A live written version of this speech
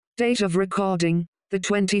Date of recording, the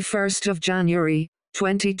 21st of January,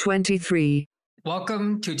 2023.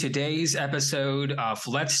 Welcome to today's episode of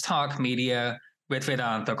Let's Talk Media with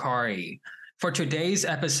Vedanta Kari. For today's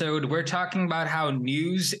episode, we're talking about how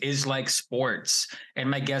news is like sports. And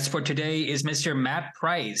my guest for today is Mr. Matt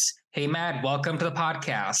Price. Hey, Matt, welcome to the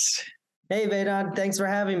podcast. Hey, Vedant, thanks for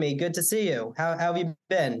having me. Good to see you. How have you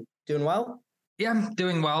been? Doing well? Yeah, I'm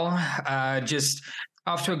doing well. Just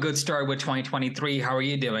off to a good start with 2023. How are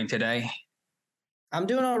you doing today? I'm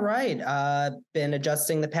doing all right. Been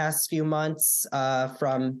adjusting the past few months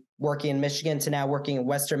from working in Michigan to now working in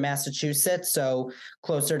Western Massachusetts, so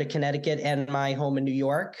closer to Connecticut and my home in New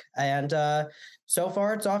York. And so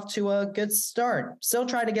far, it's off to a good start. Still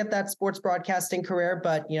trying to get that sports broadcasting career,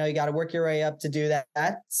 but you got to work your way up to do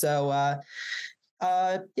that. So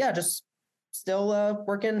just still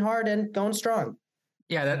working hard and going strong.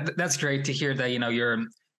 Yeah, that's great to hear that,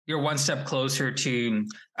 you're one step closer to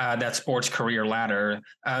that sports career ladder.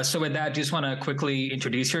 So with that, just want to quickly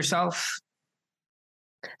introduce yourself.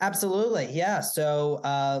 Absolutely. Yeah.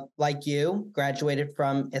 So like you, graduated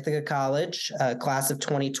from Ithaca College, class of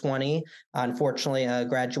 2020. Unfortunately,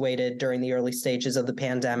 graduated during the early stages of the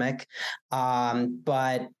pandemic.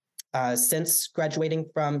 But since graduating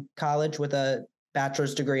from college with a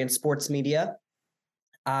bachelor's degree in sports media,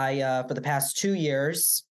 I, for the past 2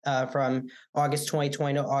 years, from August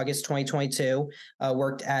 2020 to August 2022,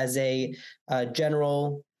 worked as a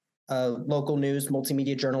general local news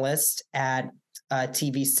multimedia journalist at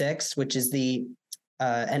TV6, which is the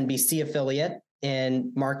NBC affiliate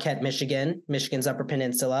in Marquette, Michigan, Michigan's Upper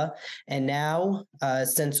Peninsula. And now,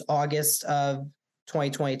 since August of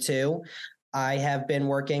 2022, I have been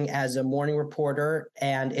working as a morning reporter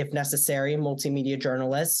and, if necessary, multimedia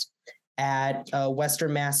journalist at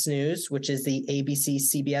Western Mass News, which is the ABC,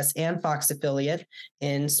 CBS, and Fox affiliate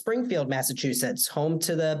in Springfield, Massachusetts, home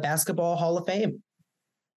to the Basketball Hall of Fame.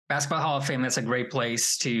 Basketball Hall of Fame, that's a great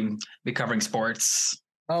place to be covering sports.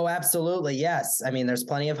 Oh, absolutely. Yes. I mean, there's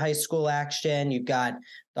plenty of high school action. You've got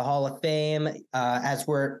the Hall of Fame. As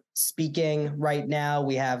we're speaking right now,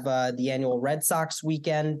 we have the annual Red Sox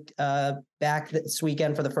weekend back this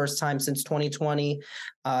weekend for the first time since 2020.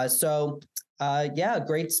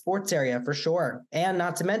 Great sports area for sure. And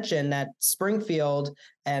not to mention that Springfield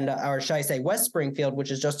or should I say West Springfield,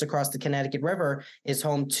 which is just across the Connecticut River, is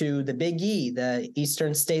home to the Big E, the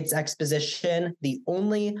Eastern States Exposition, the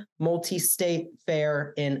only multi-state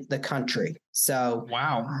fair in the country. So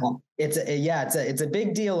wow, it's a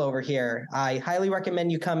big deal over here. I highly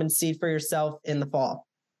recommend you come and see for yourself in the fall.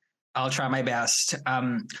 I'll try my best.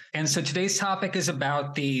 And so today's topic is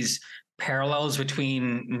about these parallels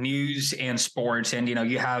between news and sports. And,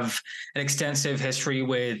 you have an extensive history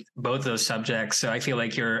with both those subjects. So I feel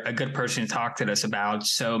like you're a good person to talk to us about.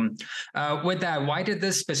 So with that, why did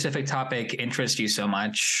this specific topic interest you so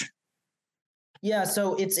much? Yeah,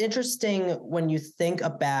 so it's interesting when you think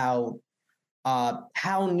about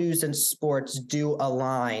how news and sports do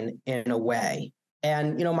align in a way.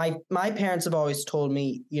 And, my parents have always told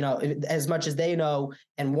me, as much as they know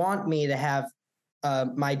and want me to have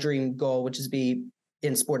my dream goal, which is be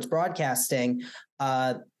in sports broadcasting,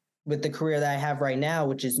 with the career that I have right now,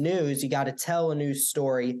 which is news, you got to tell a news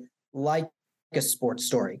story like a sports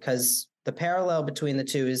story, because the parallel between the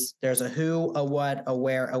two is there's a who, a what, a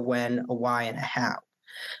where, a when, a why, and a how.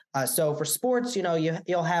 So for sports,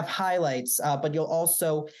 you'll have highlights, but you'll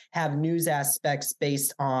also have news aspects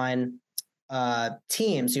based on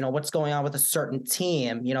teams, what's going on with a certain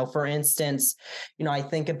team. For instance, I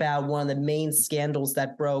think about one of the main scandals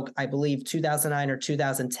that broke, I believe 2009 or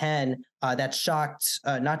 2010, that shocked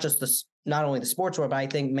not only the sports world, but I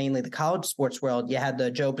think mainly the college sports world. You had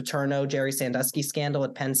the Joe Paterno, Jerry Sandusky scandal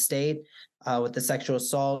at Penn State with the sexual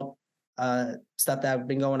assault stuff that had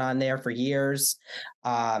been going on there for years,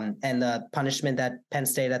 and the punishment that Penn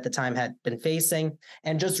State at the time had been facing.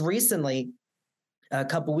 And just recently, a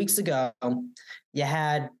couple weeks ago, you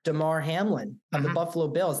had Damar Hamlin of the Buffalo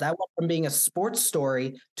Bills. That went from being a sports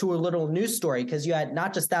story to a little news story, because you had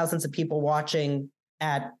not just thousands of people watching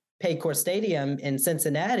at Paycor Stadium in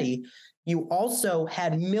Cincinnati, you also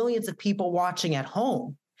had millions of people watching at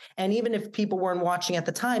home. And even if people weren't watching at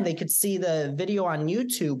the time, they could see the video on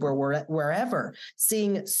YouTube or wherever,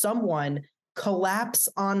 seeing someone collapse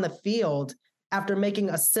on the field after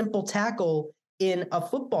making a simple tackle in a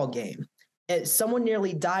football game. Someone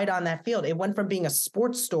nearly died on that field. It went from being a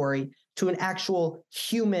sports story to an actual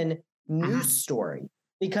human news story.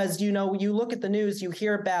 Because, you look at the news, you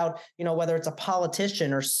hear about, whether it's a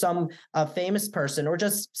politician or some famous person or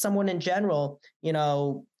just someone in general,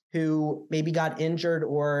 who maybe got injured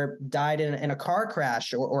or died in a car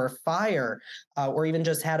crash or a fire, or even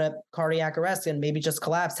just had a cardiac arrest and maybe just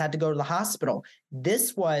collapsed, had to go to the hospital.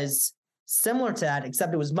 This was similar to that,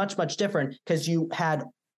 except it was much, much different because you had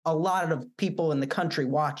a lot of people in the country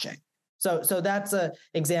watching. So that's an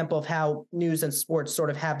example of how news and sports sort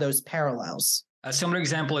of have those parallels. A similar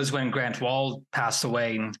example is when Grant Wahl passed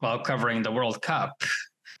away while covering the World Cup.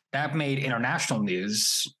 That made international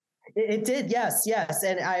news. It did, yes.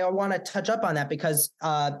 And I want to touch up on that because,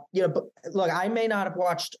 look, I may not have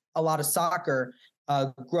watched a lot of soccer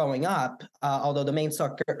growing up, although the main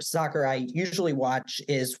soccer I usually watch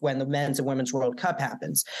is when the men's and women's World Cup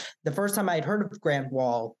happens. The first time I had heard of Grant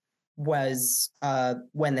Wahl was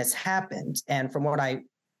when this happened. And from what I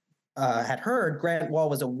had heard, Grant Wahl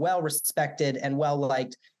was a well-respected and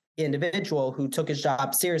well-liked individual who took his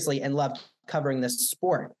job seriously and loved covering this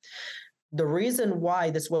sport. The reason why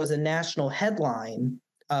this was a national headline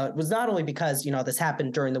was not only because, this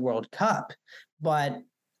happened during the World Cup, but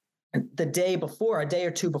the day before, a day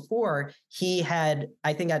or two before, he had,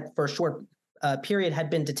 I think for a short period, had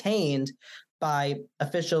been detained by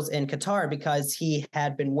officials in Qatar because he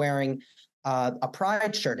had been wearing a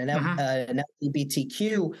pride shirt, an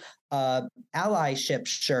LGBTQ allyship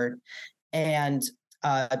shirt. And,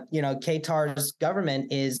 Qatar's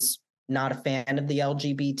government is not a fan of the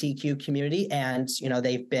LGBTQ community. And,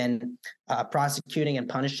 they've been prosecuting and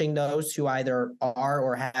punishing those who either are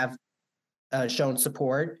or have shown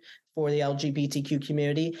support for the LGBTQ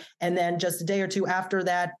community. And then just a day or two after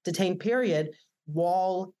that detained period,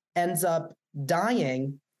 Wahl ends up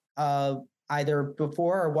dying either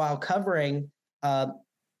before or while covering a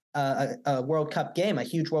World Cup game, a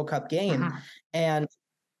huge World Cup game. Mm-hmm. And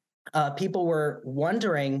people were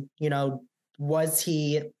wondering, was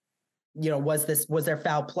there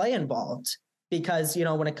foul play involved? Because,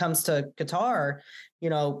 when it comes to Qatar,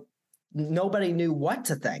 nobody knew what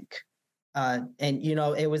to think.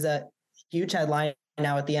 It was a huge headline.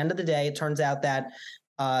 Now, at the end of the day, it turns out that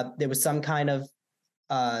there was some kind of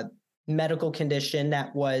medical condition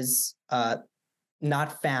that was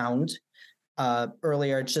not found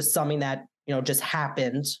earlier. It's just something that, just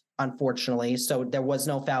happened, unfortunately. So there was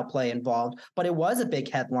no foul play involved, but it was a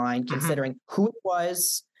big headline considering who it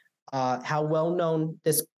was, how well-known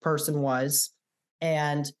this person was,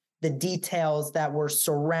 and the details that were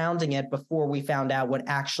surrounding it before we found out what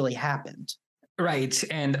actually happened. Right.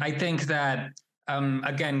 And I think that,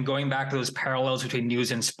 again, going back to those parallels between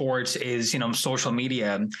news and sports is, social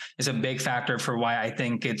media is a big factor for why I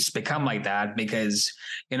think it's become like that, because,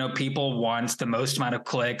 people want the most amount of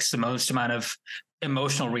clicks, the most amount of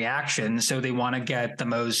emotional reaction. So they want to get the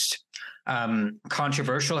most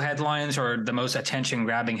controversial headlines or the most attention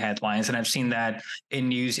grabbing headlines. And I've seen that in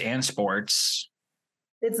news and sports.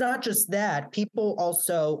 It's not just that. People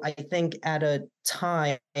also, I think, at a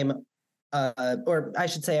time, or I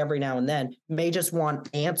should say every now and then, may just want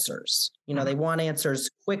answers. They want answers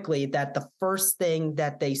quickly, that the first thing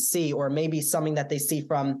that they see, or maybe something that they see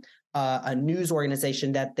from a news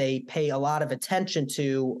organization that they pay a lot of attention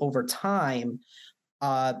to over time,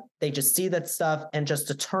 they just see that stuff and just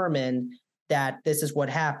determine that this is what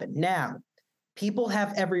happened. Now, people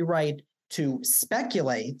have every right to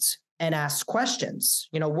speculate and ask questions.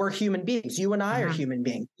 We're human beings. You and I are human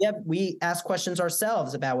beings. Yep, we ask questions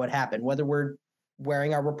ourselves about what happened, whether we're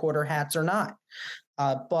wearing our reporter hats or not.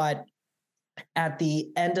 But at the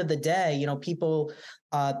end of the day, people,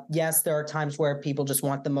 yes, there are times where people just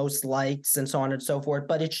want the most likes and so on and so forth,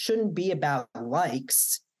 but it shouldn't be about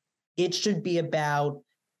likes. It should be about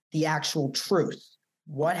the actual truth.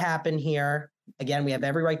 What happened here? Again, we have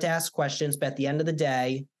every right to ask questions, but at the end of the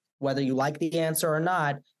day, whether you like the answer or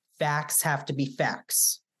not, facts have to be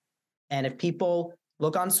facts. And if people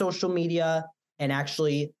look on social media and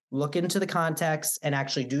actually look into the context and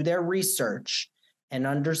actually do their research and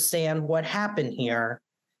understand what happened here,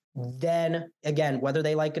 then again, whether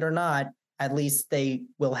they like it or not, at least they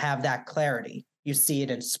will have that clarity. You see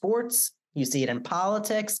it in sports, you see it in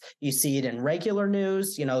politics, you see it in regular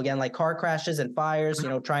news, again, like car crashes and fires,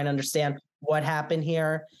 trying to understand what happened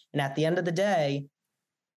here. And at the end of the day,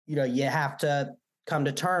 you have to come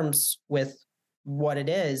to terms with what it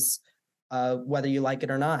is, whether you like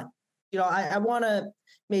it or not. I want to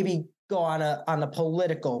maybe go on the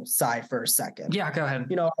political side for a second. Yeah, go ahead.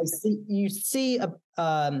 You see,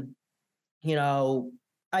 I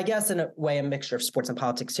guess in a way, a mixture of sports and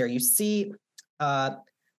politics here. You see,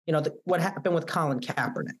 what happened with Colin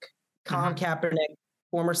Kaepernick. Colin Kaepernick,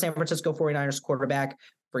 former San Francisco 49ers quarterback.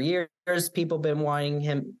 For years, people have been wanting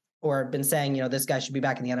him, or been saying, this guy should be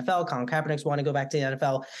back in the NFL. Colin Kaepernick's want to go back to the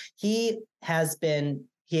NFL. He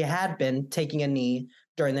he had been taking a knee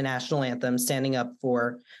during the national anthem, standing up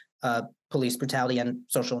for police brutality and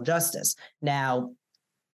social injustice. Now,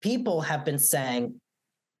 people have been saying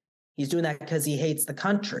he's doing that because he hates the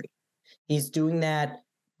country. He's doing that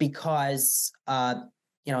because,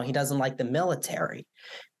 he doesn't like the military.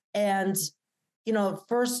 And,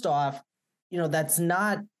 first off, that's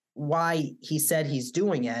not why he said he's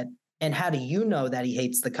doing it. And how do you know that he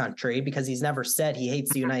hates the country? Because he's never said he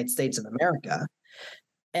hates the United States of America.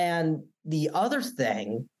 And the other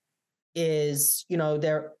thing is,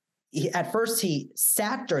 at first he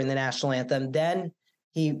sat during the national anthem. Then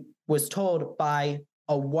he was told by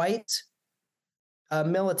a white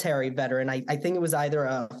military veteran, I think it was either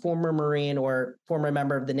a former Marine or former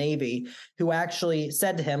member of the Navy, who actually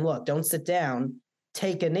said to him, look, don't sit down,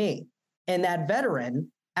 take a knee. And that veteran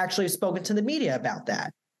actually spoken to the media about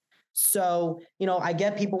that. So, I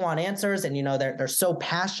get people want answers, and, they're so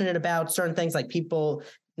passionate about certain things. Like, people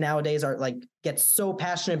nowadays are get so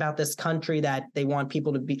passionate about this country that they want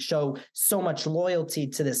people to show so much loyalty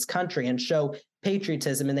to this country and show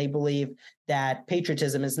patriotism. And they believe that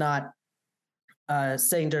patriotism is not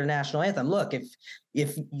saying to the national anthem, look,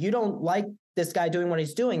 if you don't like this guy doing what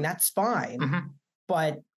he's doing, that's fine. Mm-hmm.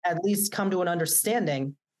 But at least come to an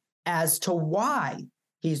understanding as to why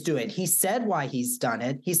he's doing it. He said why he's done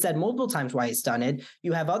it. He said multiple times why he's done it.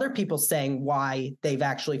 You have other people saying why they've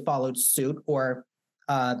actually followed suit, or,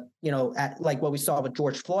 like what we saw with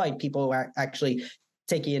George Floyd, people who are actually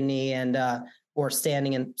taking a knee and or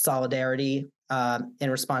standing in solidarity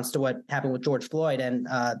in response to what happened with George Floyd and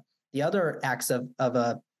the other acts of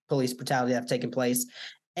police brutality that have taken place.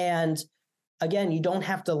 And again, you don't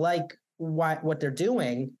have to like what they're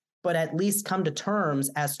doing, but at least come to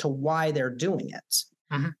terms as to why they're doing it.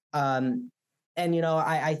 Mm-hmm. And,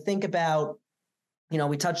 I think about,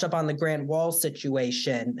 we touched up on the Grant Wall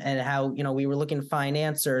situation and how, we were looking to find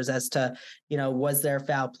answers as to, was there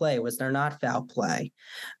foul play? Was there not foul play?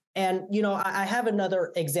 And, I have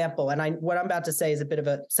another example, and what I'm about to say is a bit of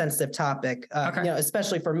a sensitive topic, okay.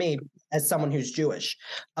 Especially for me as someone who's Jewish.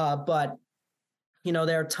 But,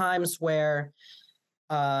 there are times where,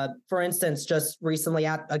 for instance, just recently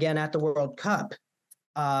at the World Cup,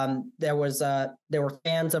 there were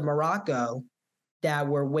fans of Morocco that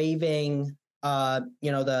were waving,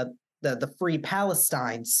 the Free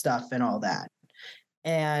Palestine stuff and all that.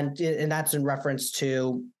 And that's in reference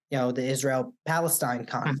to, the Israel-Palestine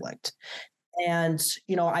conflict. And,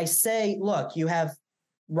 I say, look, you have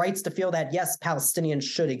rights to feel that, yes, Palestinians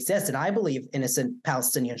should exist. And I believe innocent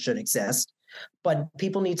Palestinians should exist. But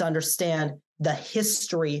people need to understand the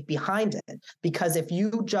history behind it. Because if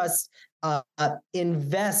you just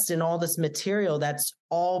invest in all this material that's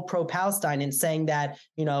all pro-Palestine and saying that,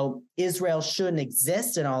 Israel shouldn't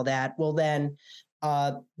exist and all that, well, then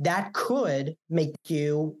that could make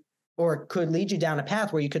you, or could lead you down a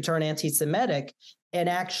path where you could turn anti-Semitic and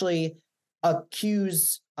actually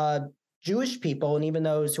accuse Jewish people and even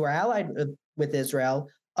those who are allied with Israel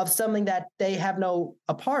of something that they have no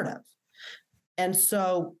a part of. And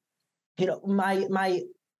so, my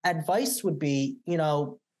advice would be,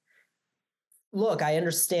 look, I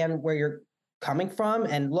understand where you're coming from.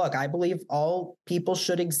 And look, I believe all people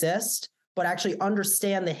should exist, but actually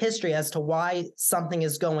understand the history as to why something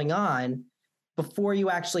is going on before you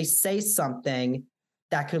actually say something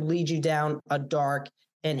that could lead you down a dark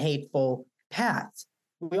and hateful path.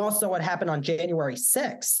 We all saw what happened on January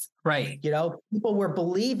 6th. Right. People were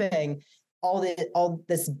believing all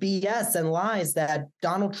this BS and lies that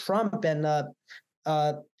Donald Trump and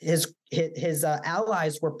his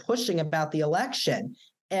allies were pushing about the election,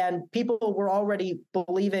 and people were already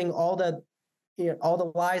believing all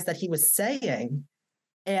the lies that he was saying.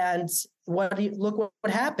 And look what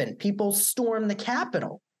happened. People stormed the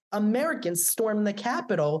Capitol. Americans stormed the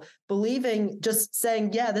Capitol, just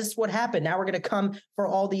saying, yeah, this is what happened. Now we're going to come for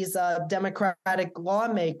all these Democratic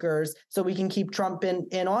lawmakers so we can keep Trump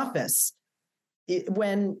in office.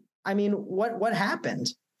 What happened?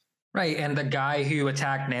 Right. And the guy who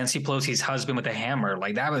attacked Nancy Pelosi's husband with a hammer,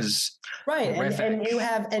 that was right. Horrific. And you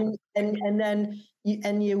have,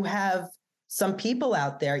 and you have some people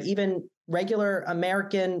out there, even regular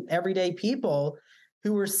American everyday people,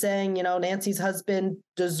 who were saying, Nancy's husband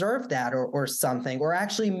deserved that or something, or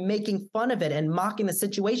actually making fun of it and mocking the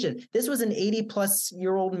situation. This was an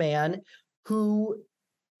 80-plus-year-old man who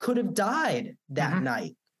could have died that mm-hmm.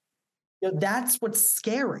 night. That's what's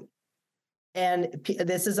scary. And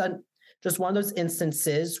this is just one of those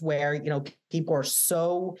instances where, people are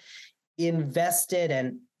so invested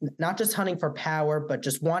and not just hunting for power, but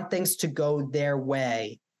just want things to go their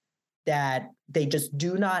way, that they just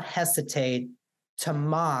do not hesitate to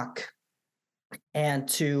mock and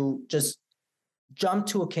to just jump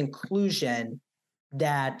to a conclusion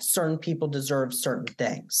that certain people deserve certain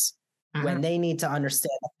things when they need to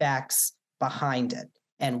understand the facts behind it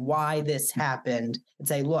and why this happened, and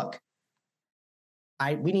say, look,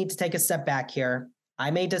 we need to take a step back here.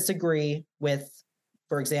 I may disagree with,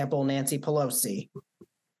 for example, Nancy Pelosi,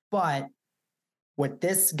 but what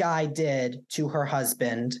this guy did to her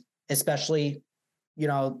husband, especially,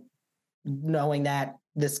 knowing that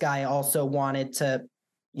this guy also wanted to,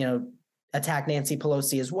 attack Nancy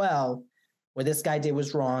Pelosi as well, what this guy did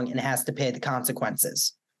was wrong and has to pay the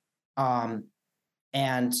consequences. And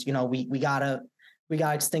we gotta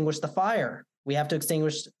extinguish the fire. We have to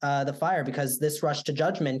extinguish the fire, because this rush to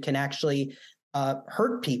judgment can actually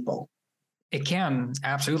hurt people. It can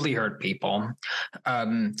absolutely hurt people.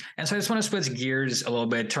 And so I just want to switch gears a little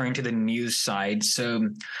bit, turning to the news side. So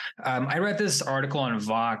I read this article on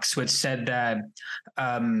Vox, which said that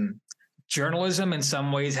journalism in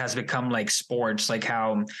some ways has become like sports, like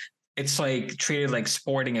how it's like treated like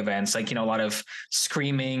sporting events, like, a lot of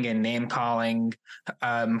screaming and name calling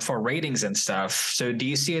for ratings and stuff. So do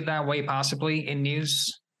you see it that way possibly in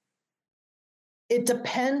news? It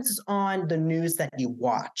depends on the news that you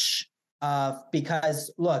watch.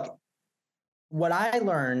 Because look, what I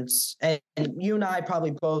learned, and you and I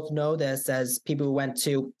probably both know this as people who went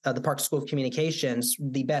to the Park School of Communications,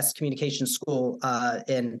 the best communication school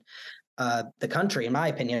in the country, in my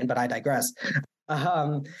opinion, but I digress. We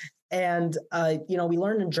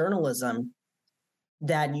learned in journalism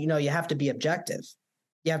that, you have to be objective.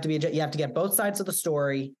 You have to get both sides of the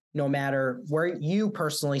story, no matter where you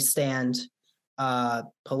personally stand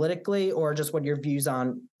politically, or just what your views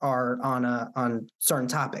are on certain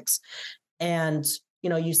topics. And,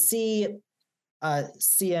 you see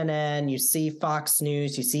CNN, you see Fox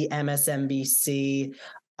News, you see MSNBC,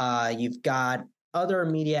 you've got other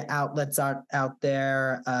media outlets out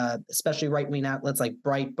there, especially right-wing outlets like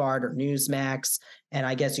Breitbart or Newsmax. And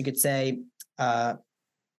I guess you could say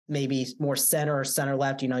maybe more center or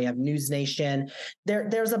center-left, you have News Nation.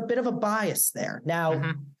 There's a bit of a bias there. Now,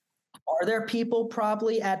 are there people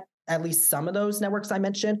probably at least some of those networks I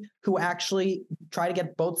mentioned who actually try to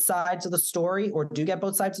get both sides of the story, or do get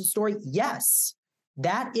both sides of the story? Yes,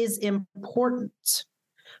 that is important.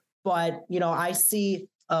 But, I see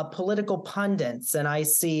political pundits, and I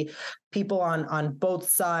see people on both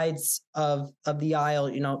sides of the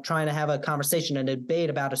aisle, trying to have a conversation and debate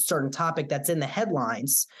about a certain topic that's in the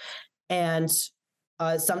headlines. And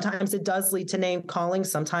sometimes it does lead to name calling.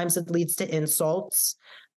 Sometimes it leads to insults.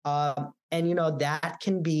 That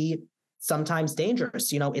can be sometimes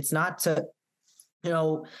dangerous. It's not to,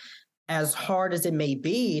 as hard as it may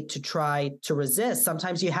be to try to resist,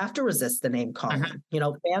 sometimes you have to resist the name calling,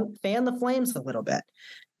 fan the flames a little bit.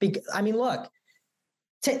 Look,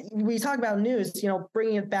 we talk about news,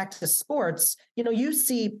 bringing it back to sports, you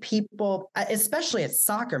see people, especially at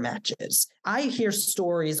soccer matches. I hear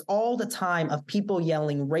stories all the time of people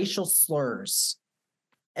yelling racial slurs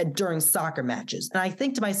during soccer matches. And I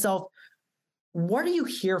think to myself, what are you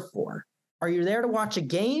here for? Are you there to watch a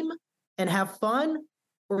game and have fun?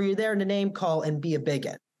 Or are you there to name call and be a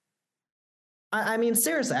bigot?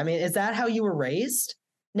 Seriously, is that how you were raised?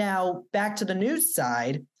 Now, back to the news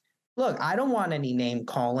side. Look, I don't want any name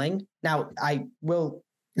calling. Now, I will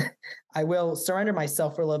surrender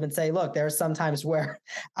myself for a little bit and say, look, there are some times where,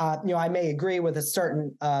 I may agree with a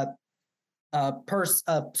certain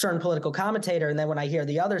certain political commentator, and then when I hear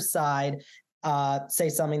the other side say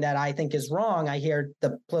something that I think is wrong, I hear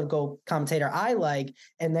the political commentator I like,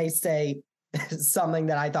 and they say something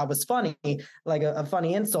that I thought was funny, like a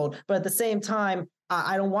funny insult. But at the same time,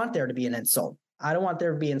 I don't want there to be an insult. I don't want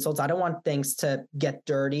there to be insults. I don't want things to get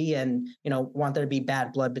dirty and, want there to be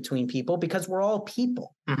bad blood between people, because we're all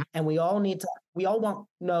people. And we all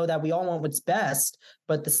know that we all want what's best.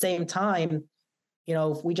 But at the same time,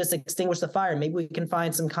 if we just extinguish the fire, maybe we can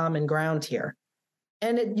find some common ground here.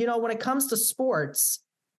 And, when it comes to sports,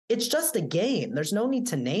 it's just a game. There's no need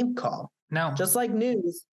to name call. No. Just like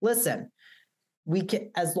news, listen, we can,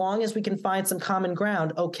 as long as we can find some common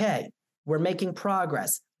ground, okay, we're making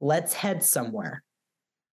progress. Let's head somewhere.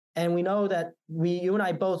 And we know that you and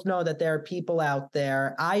I both know that there are people out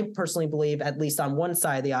there. I personally believe, at least on one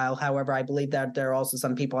side of the aisle, however, I believe that there are also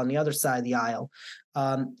some people on the other side of the aisle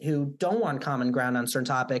who don't want common ground on certain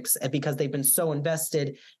topics because they've been so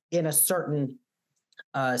invested in a certain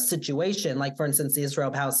situation, like, for instance, the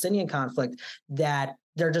Israel-Palestinian conflict, that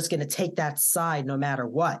they're just going to take that side no matter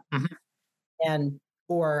what. And,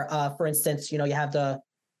 or for instance, you have the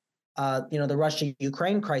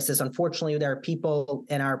Russia-Ukraine crisis. Unfortunately, there are people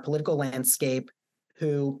in our political landscape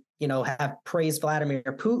who, have praised Vladimir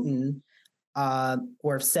Putin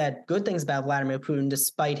or have said good things about Vladimir Putin,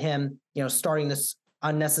 despite him, starting this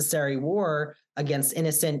unnecessary war against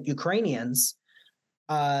innocent Ukrainians,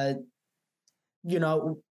 just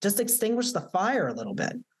extinguish the fire a little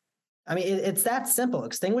bit. I mean, it's that simple.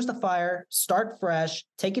 Extinguish the fire, start fresh,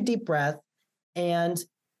 take a deep breath, and,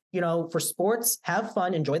 for sports, have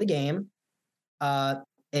fun, enjoy the game.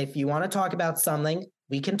 If you want to talk about something,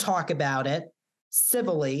 we can talk about it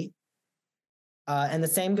civilly. And the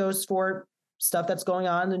same goes for stuff that's going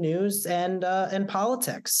on in the news and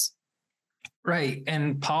politics. Right.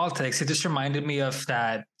 And politics, it just reminded me of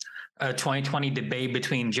that 2020 debate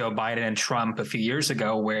between Joe Biden and Trump a few years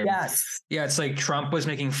ago where, it's like Trump was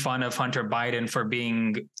making fun of Hunter Biden for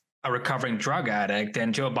being a recovering drug addict.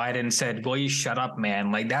 And Joe Biden said, will you shut up,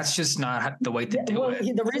 man? Like, that's just not the way to do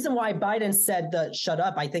it. The reason why Biden said the shut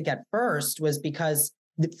up, I think at first was because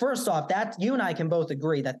first off, that you and I can both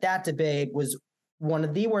agree that debate was one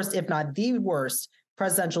of the worst, if not the worst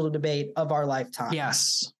presidential debate of our lifetime.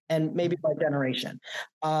 Yes. And maybe our generation.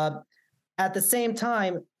 At the same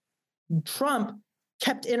time, Trump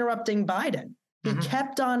kept interrupting Biden. He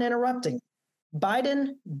kept on interrupting. Biden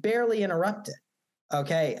barely interrupted.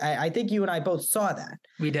 Okay. I think you and I both saw that.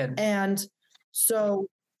 We did. And so,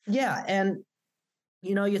 yeah. And,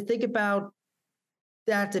 you think about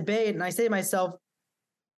that debate and I say to myself,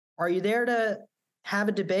 are you there to have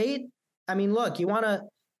a debate? I mean, look, you want to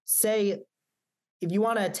say, if you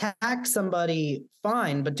want to attack somebody,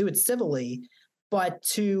 fine, but do it civilly. But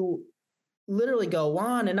to literally go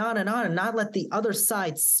on and on and on and not let the other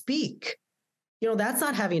side speak, that's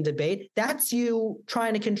not having a debate. That's you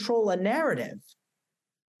trying to control a narrative.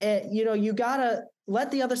 You got to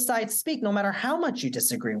let the other side speak no matter how much you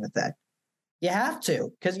disagree with it. You have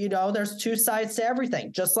to, because, there's two sides to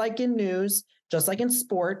everything. Just like in news, just like in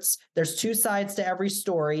sports, there's two sides to every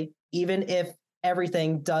story, even if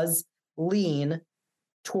everything does lean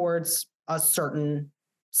towards a certain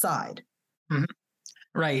side. Mm-hmm.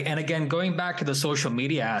 Right. And again, going back to the social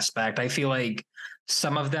media aspect, I feel like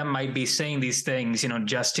some of them might be saying these things,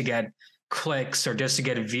 just to get clicks or just to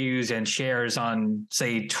get views and shares on,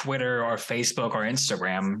 say, Twitter or Facebook or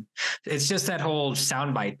Instagram. It's just that whole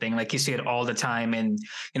soundbite thing. Like you see it all the time in,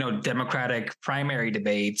 Democratic primary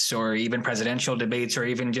debates or even presidential debates or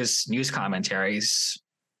even just news commentaries.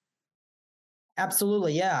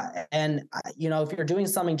 Absolutely. Yeah. And, if you're doing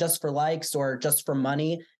something just for likes or just for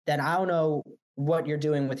money, then I don't know what you're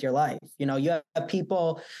doing with your life. You have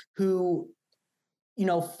people who,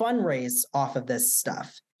 fundraise off of this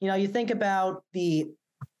stuff. You think about the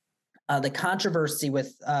controversy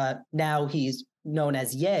with now he's known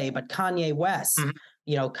as Ye, but Kanye West.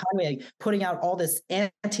 Kanye putting out all this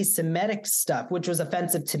anti-Semitic stuff, which was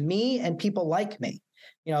offensive to me and people like me.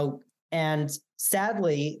 And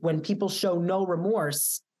sadly, when people show no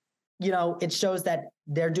remorse, it shows that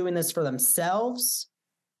they're doing this for themselves.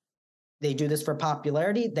 They do this for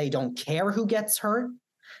popularity. They don't care who gets hurt.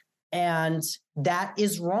 And that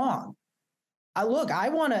is wrong.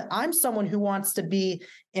 I'm someone who wants to be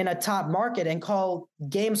in a top market and call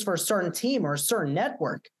games for a certain team or a certain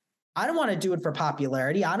network. I don't want to do it for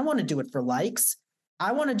popularity. I don't want to do it for likes.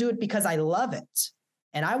 I want to do it because I love it.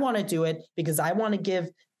 And I want to do it because I want to give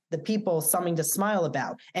the people something to smile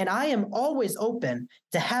about. And I am always open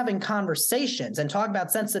to having conversations and talk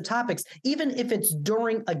about sensitive topics, even if it's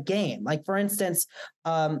during a game. Like, for instance,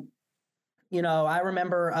 I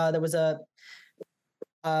remember there was the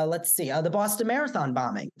Boston Marathon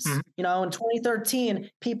bombings. In 2013,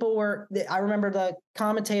 I remember the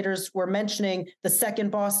commentators were mentioning the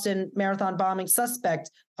second Boston Marathon bombing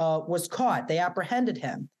suspect was caught. They apprehended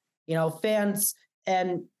him. Fans,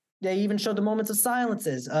 and they even showed the moments of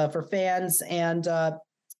silences for fans and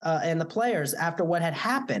the players after what had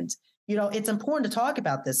happened. It's important to talk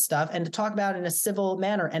about this stuff and to talk about it in a civil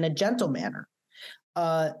manner and a gentle manner.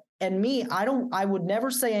 And me, I would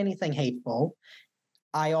never say anything hateful.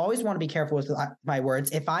 I always want to be careful with my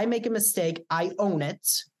words. If I make a mistake, I own it.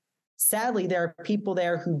 Sadly, there are people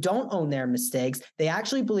there who don't own their mistakes. They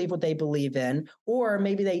actually believe what they believe in, or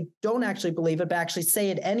maybe they don't actually believe it, but actually say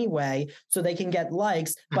it anyway so they can get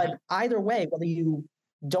likes. But either way, whether you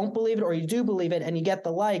don't believe it or you do believe it and you get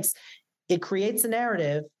the likes, it creates a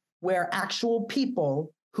narrative where actual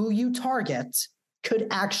people who you target could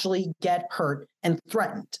actually get hurt and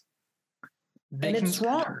threatened. And it's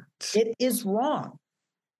wrong. It is wrong.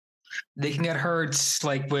 They can get hurt,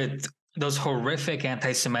 like with those horrific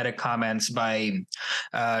anti-Semitic comments by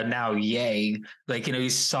now Ye. Like, you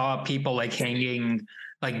saw people like hanging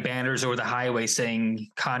like banners over the highway saying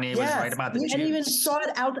Kanye was right about the Jews. And even saw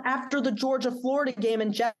it out after the Georgia-Florida game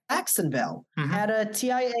in Jacksonville at a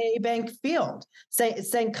TIAA Bank Field,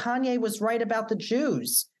 saying Kanye was right about the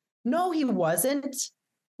Jews. No, he wasn't.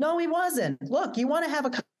 No, he wasn't. Look, you want to have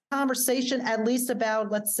a conversation at least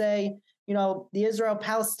about, let's say, the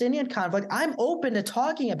Israel-Palestinian conflict. I'm open to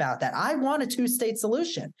talking about that. I want a two-state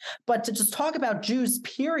solution. But to just talk about Jews,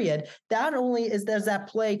 period, not only does that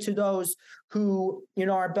play to those who,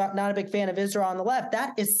 are not a big fan of Israel on the left,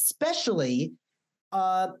 that especially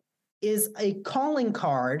is a calling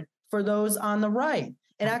card for those on the right.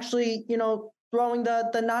 And actually, throwing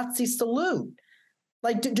the Nazi salute.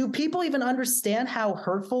 Like, do people even understand how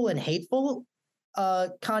hurtful and hateful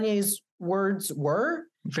Kanye's words were?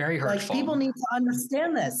 Very hurtful. Like, people need to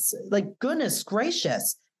understand this. Like, goodness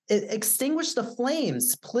gracious, extinguish the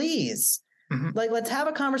flames, please. Like, let's have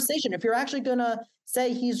a conversation. If you're actually going to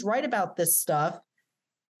say he's right about this stuff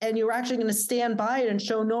and you're actually going to stand by it and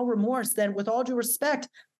show no remorse, then with all due respect,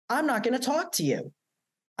 I'm not going to talk to you.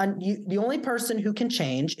 And the only person who can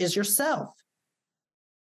change is yourself.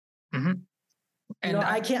 And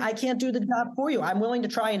I can't do the job for you. I'm willing to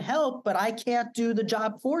try and help, but I can't do the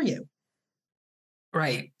job for you.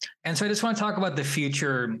 Right. And so I just want to talk about the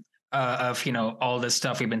future of, all this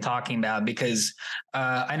stuff we've been talking about, because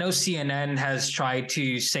I know CNN has tried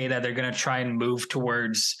to say that they're going to try and move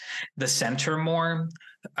towards the center more,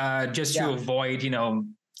 just to avoid,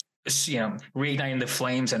 reigniting the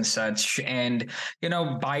flames and such. And,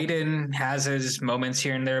 Biden has his moments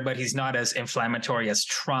here and there, but he's not as inflammatory as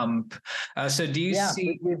Trump. So do you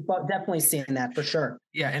see? We've definitely seen that for sure.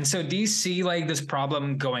 Yeah. And so do you see like this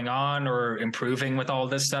problem going on or improving with all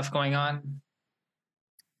this stuff going on?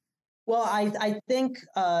 Well, I think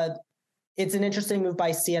it's an interesting move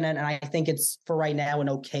by CNN, and I think it's for right now an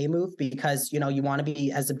okay move because, you want to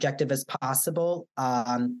be as objective as possible.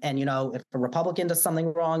 And, if a Republican does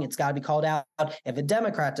something wrong, it's got to be called out. If a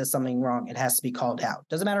Democrat does something wrong, it has to be called out.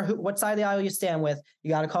 Doesn't matter what side of the aisle you stand with, you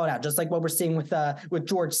got to call it out. Just like what we're seeing with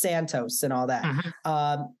George Santos and all that.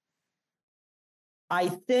 I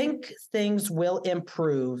think things will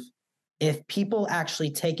improve if people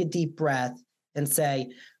actually take a deep breath and say,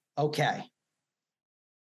 okay,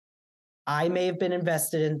 I may have been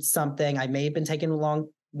invested in something. I may have been taken along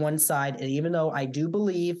one side. And even though I do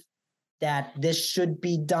believe that this should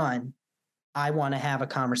be done, I want to have a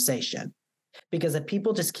conversation. Because if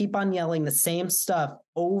people just keep on yelling the same stuff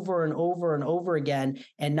over and over and over again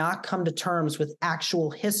and not come to terms with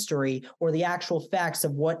actual history or the actual facts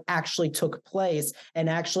of what actually took place and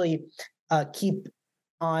actually keep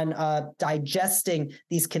on digesting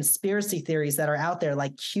these conspiracy theories that are out there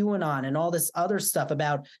like QAnon and all this other stuff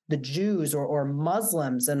about the Jews or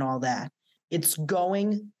Muslims and all that, it's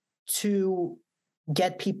going to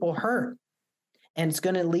get people hurt. And it's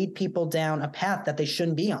going to lead people down a path that they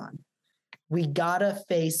shouldn't be on. We got to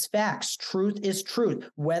face facts. Truth is truth,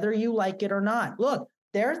 whether you like it or not. Look,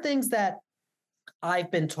 there are things that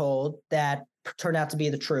I've been told that turn out to be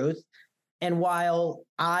the truth. And while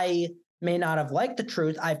I may not have liked the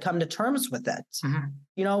truth, I've come to terms with it.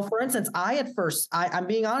 For instance, I'm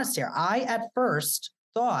being honest here. I at first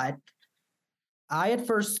thought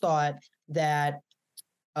that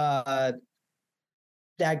that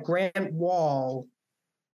Grant Wall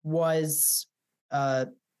was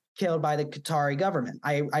killed by the Qatari government.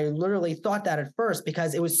 I literally thought that at first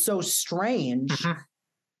because it was so strange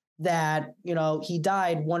that, he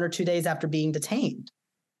died 1 or 2 days after being detained.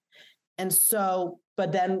 And so,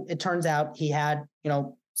 but then it turns out he had,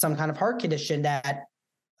 some kind of heart condition that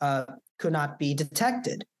could not be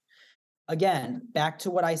detected. Again, back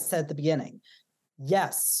to what I said at the beginning.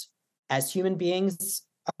 Yes, as human beings,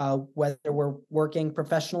 whether we're working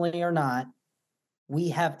professionally or not, we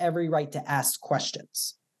have every right to ask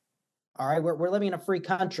questions. All right, we're living in a free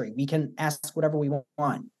country. We can ask whatever we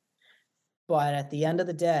want. But at the end of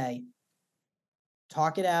the day,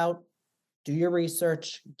 talk it out, do your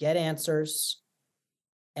research, get answers,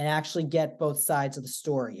 and actually get both sides of the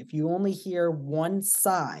story. If you only hear one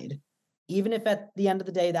side, even if at the end of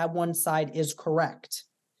the day that one side is correct,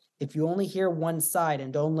 if you only hear one side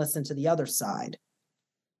and don't listen to the other side,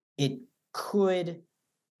 it could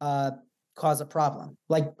cause a problem.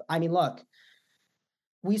 Look,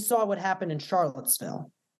 we saw what happened in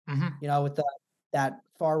Charlottesville, with that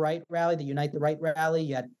far right rally, the Unite the Right rally.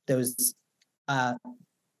 You had those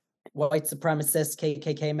white supremacists,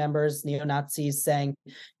 KKK members, neo-Nazis saying,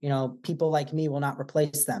 people like me will not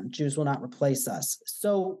replace them. Jews will not replace us.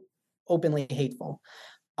 So openly hateful.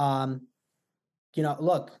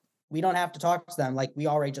 Look, we don't have to talk to them. Like, we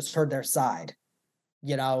already just heard their side.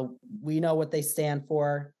 We know what they stand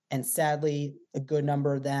for. And sadly, a good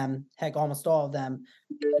number of them, heck, almost all of them,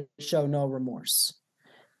 show no remorse.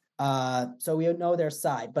 So we know their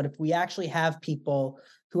side. But if we actually have people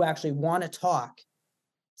who actually want to talk,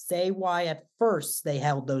 say why at first they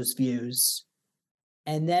held those views,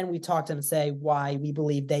 and then we talk to them and say why we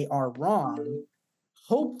believe they are wrong,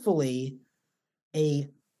 hopefully a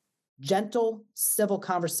gentle civil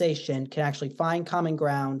conversation can actually find common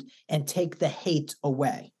ground and take the hate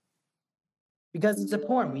away. Because it's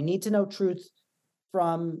important. We need to know truth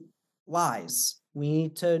from lies. We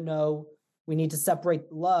need to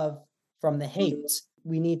separate love from the hate.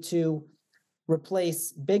 We need to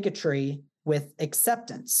replace bigotry with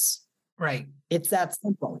acceptance. Right. It's that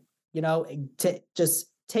simple. Just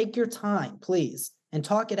take your time, please, and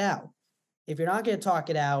talk it out. If you're not going to talk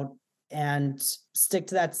it out and stick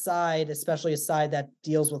to that side, especially a side that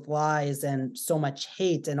deals with lies and so much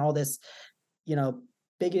hate and all this,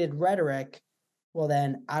 bigoted rhetoric, well,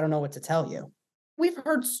 then I don't know what to tell you. We've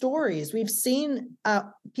heard stories. We've seen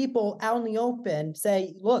people out in the open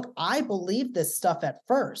say, look, I believed this stuff at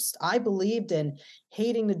first. I believed in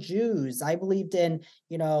hating the Jews. I believed in,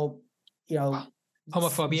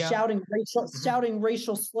 homophobia, shouting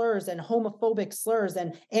racial slurs and homophobic slurs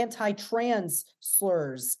and anti-trans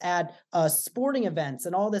slurs at sporting events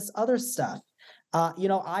and all this other stuff.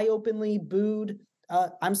 I openly booed.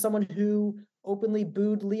 I'm someone who openly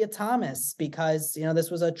booed Leah Thomas because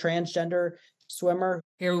this was a transgender swimmer.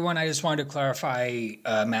 Hey everyone, I just wanted to clarify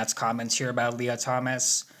Matt's comments here about Leah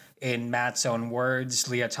Thomas. In Matt's own words,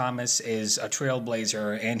 Leah Thomas is a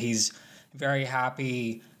trailblazer, and he's very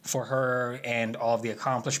happy for her and all of the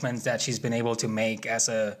accomplishments that she's been able to make as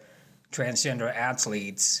a transgender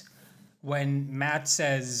athlete. When Matt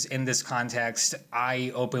says in this context,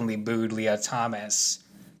 I openly booed Leah Thomas,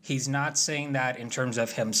 he's not saying that in terms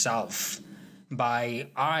of himself. By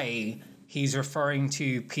I, he's referring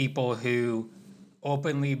to people who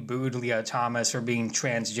openly booed Leah Thomas for being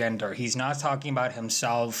transgender. He's not talking about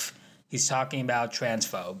himself. He's talking about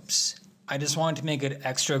transphobes. I just wanted to make it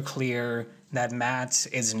extra clear that Matt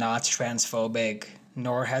is not transphobic,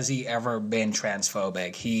 nor has he ever been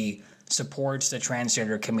transphobic. He supports the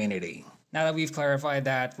transgender community. Now that we've clarified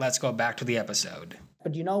that, let's go back to the episode.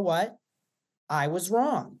 But you know what? I was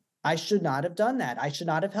wrong. I should not have done that. I should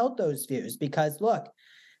not have held those views because, look,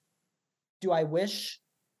 do I wish,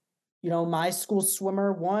 my school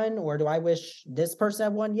swimmer won, or do I wish this person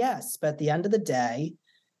had won? Yes. But at the end of the day,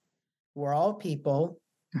 we're all people.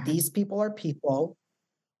 Mm-hmm. These people are people.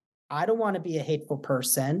 I don't want to be a hateful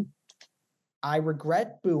person. I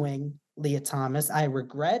regret booing Leah Thomas. I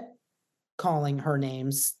regret calling her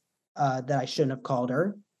names that I shouldn't have called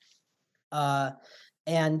her.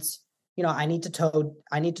 And I need to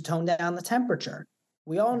tone down the temperature.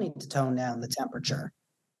 We all need to tone down the temperature,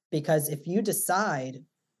 because if you decide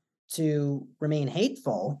to remain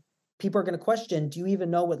hateful, people are going to question, do you even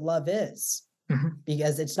know what love is? Mm-hmm.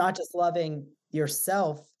 Because it's not just loving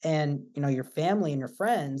yourself and, your family and your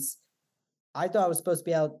friends. I thought it was supposed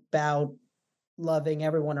to be about loving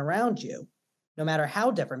everyone around you, no matter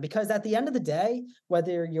how different. Because at the end of the day,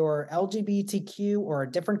 whether you're LGBTQ or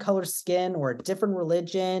a different color skin or a different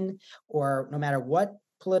religion, or no matter what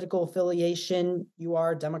political affiliation you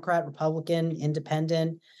are, Democrat, Republican,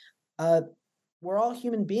 Independent, we're all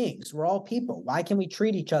human beings. We're all people. Why can we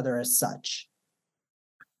treat each other as such?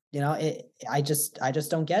 I just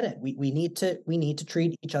don't get it. We need to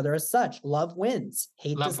treat each other as such. Love wins.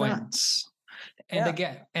 Hate does not. Love wins.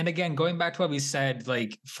 And again, going back to what we said,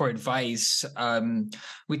 like for advice,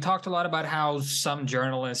 we talked a lot about how some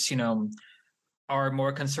journalists, are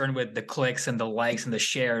more concerned with the clicks and the likes and the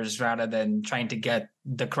shares rather than trying to get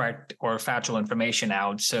the correct or factual information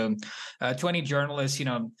out. So to any journalists,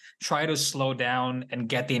 try to slow down and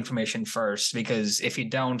get the information first, because if you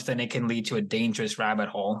don't, then it can lead to a dangerous rabbit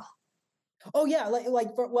hole. Oh yeah.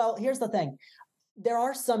 Well, here's the thing. There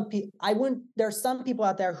are some people, there's some people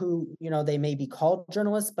out there who, they may be called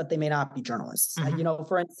journalists, but they may not be journalists. Mm-hmm.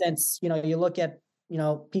 For instance, you look at,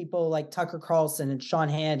 people like Tucker Carlson and Sean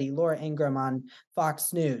Hannity, Laura Ingraham on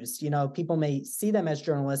Fox News. People may see them as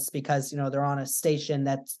journalists because, they're on a station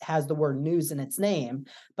that has the word news in its name,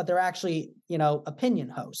 but they're actually, opinion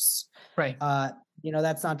hosts. Right.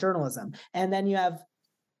 That's not journalism. And then you have,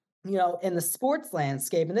 in the sports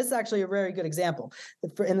landscape, and this is actually a very good example.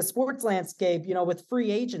 In the sports landscape, with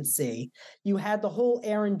free agency, you had the whole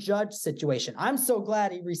Aaron Judge situation. I'm so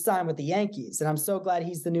glad he re-signed with the Yankees, and I'm so glad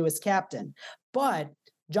he's the newest captain. But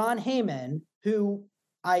John Heyman, who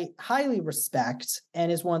I highly respect and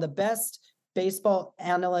is one of the best baseball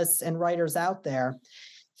analysts and writers out there,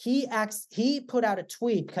 he put out a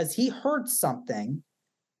tweet because he heard something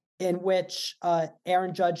in which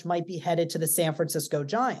Aaron Judge might be headed to the San Francisco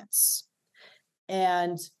Giants.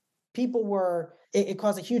 And it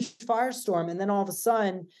caused a huge firestorm. And then all of a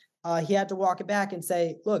sudden, he had to walk it back and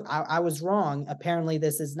say, look, I was wrong. Apparently,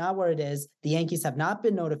 this is not what it is. The Yankees have not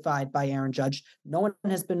been notified by Aaron Judge. No one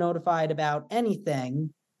has been notified about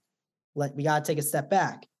anything. We got to take a step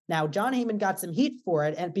back. Now, Jon Heyman got some heat for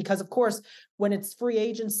it. And because, of course, when it's free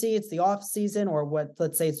agency, it's the off season, or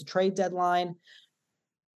let's say it's a trade deadline,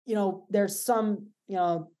 there's some,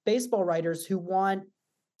 baseball writers who want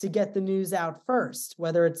to get the news out first,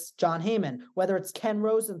 whether it's Jon Heyman, whether it's Ken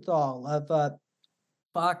Rosenthal of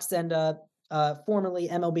Fox and formerly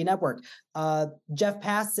MLB Network, Jeff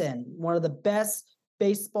Passan, one of the best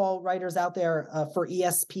baseball writers out there for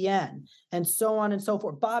ESPN, and so on and so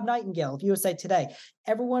forth. Bob Nightingale of USA Today.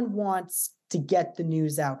 Everyone wants to get the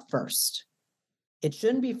news out first. It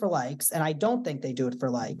shouldn't be for likes, and I don't think they do it for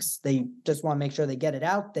likes. They just want to make sure they get it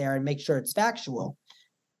out there and make sure it's factual.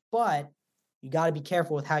 But you got to be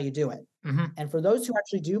careful with how you do it. Mm-hmm. And for those who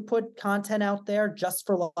actually do put content out there just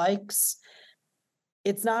for likes,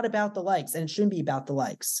 it's not about the likes, and it shouldn't be about the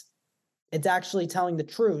likes. It's actually telling the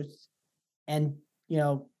truth and,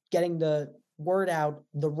 getting the word out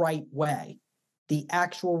the right way, the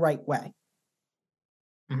actual right way.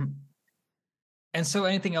 Mm-hmm. And so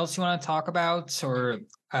anything else you want to talk about, or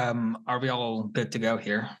are we all good to go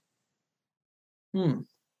here?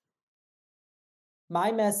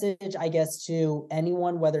 My message, I guess, to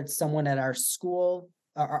anyone, whether it's someone at our school,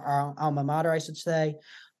 our alma mater, I should say,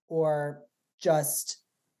 or just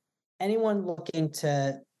anyone looking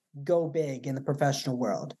to go big in the professional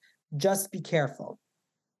world, just be careful.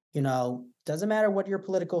 Doesn't matter what your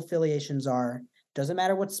political affiliations are, doesn't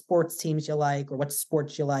matter what sports teams you like or what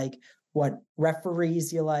sports you like, what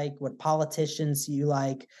referees you like, what politicians you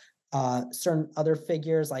like, certain other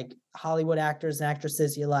figures like Hollywood actors and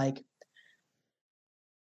actresses you like.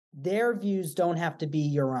 Their views don't have to be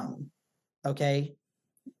your own, okay?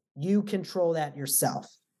 You control that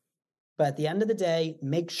yourself. But at the end of the day,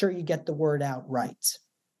 make sure you get the word out right.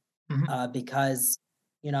 Mm-hmm. Because,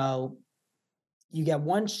 you get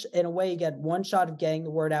one shot of getting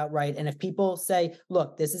the word out right. And if people say,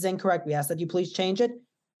 look, this is incorrect, we ask that you please change it,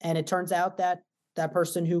 and it turns out that that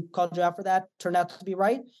person who called you out for that turned out to be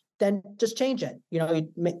right, then just change it.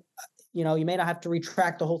 You may not have to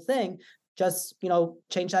retract the whole thing, just,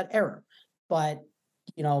 change that error. But,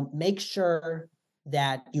 make sure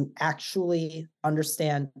that you actually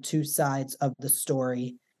understand two sides of the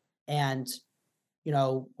story. And,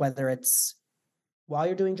 whether it's while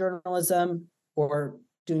you're doing journalism or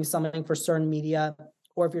doing something for certain media,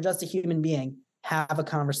 or if you're just a human being, have a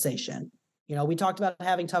conversation. We talked about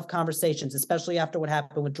having tough conversations, especially after what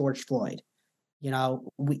happened with George Floyd.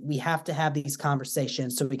 We have to have these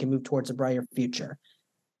conversations so we can move towards a brighter future.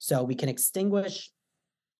 So we can extinguish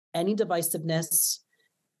any divisiveness,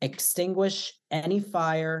 extinguish any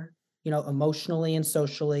fire, emotionally and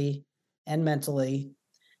socially and mentally,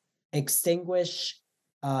 extinguish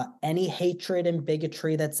any hatred and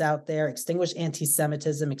bigotry that's out there, extinguish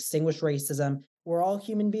anti-Semitism, extinguish racism. We're all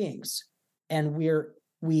human beings, and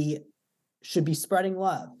we should be spreading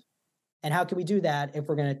love. And how can we do that if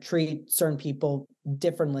we're going to treat certain people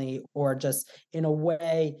differently, or just in a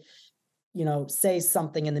way, say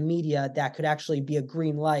something in the media that could actually be a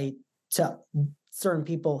green light to certain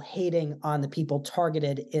people hating on the people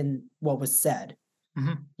targeted in what was said?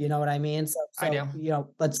 Mm-hmm. You know what I mean? So I do.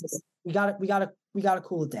 We got to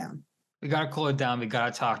cool it down. We got to cool it down. We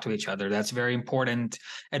got to talk to each other. That's very important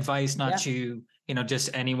advice, not to, just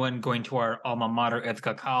anyone going to our alma mater,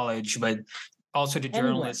 Ithaca College, but also to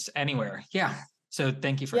journalists anywhere. Yeah. So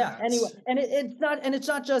thank you for that. Yeah, anyway. And it's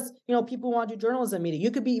not just, people who want to do journalism media.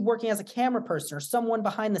 You could be working as a camera person or someone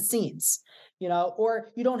behind the scenes,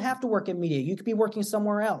 or you don't have to work in media. You could be working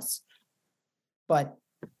somewhere else. But,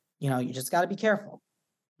 you just got to be careful.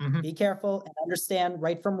 Mm-hmm. Be careful and understand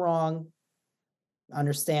right from wrong,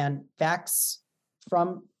 understand facts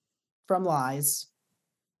from lies,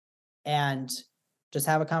 and just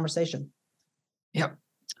have a conversation. Yep.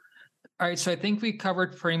 All right. So I think we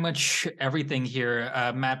covered pretty much everything here.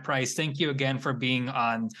 Matt Price, thank you again for being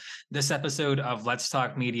on this episode of Let's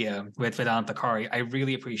Talk Media with Vedant Thakari. I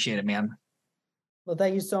really appreciate it, man. Well,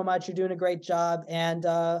 thank you so much. You're doing a great job, and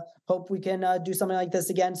hope we can do something like this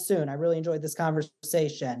again soon. I really enjoyed this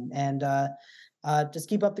conversation, and just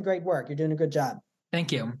keep up the great work. You're doing a good job.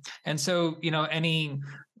 Thank you. And so,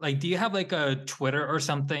 do you have like a Twitter or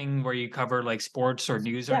something where you cover like sports or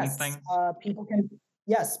news or anything?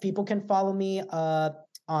 People can follow me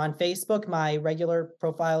on Facebook. My regular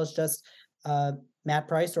profile is just Matt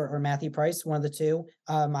Price or Matthew Price, one of the two.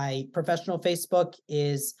 My professional Facebook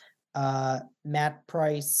is Matt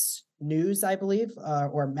Price News, I believe,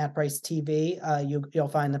 or Matt Price TV. You'll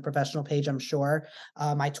find the professional page, I'm sure.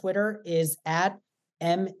 My Twitter is at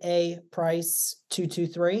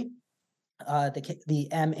MAPrice223. The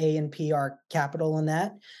MA and P are capital in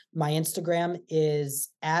that. My Instagram is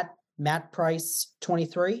at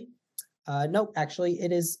MattPrice23. No, actually,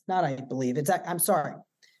 it is not, I believe. I'm sorry.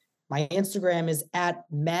 My Instagram is at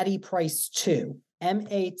MattyPrice2,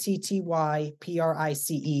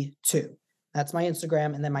 MattyPrice2. That's my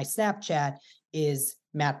Instagram. And then my Snapchat is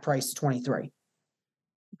MattPrice23.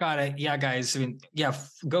 Got it. Yeah, guys. I mean, yeah,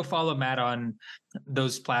 go follow Matt on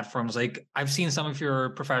those platforms. Like, I've seen some of your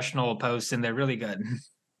professional posts and they're really good.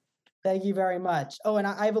 Thank you very much. Oh, and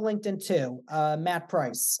I have a LinkedIn too, Matt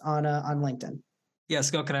Price on LinkedIn. Yes,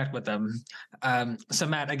 go connect with them. So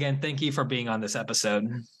Matt, again, thank you for being on this episode.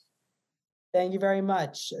 Thank you very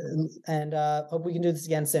much. And hope we can do this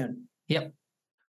again soon. Yep.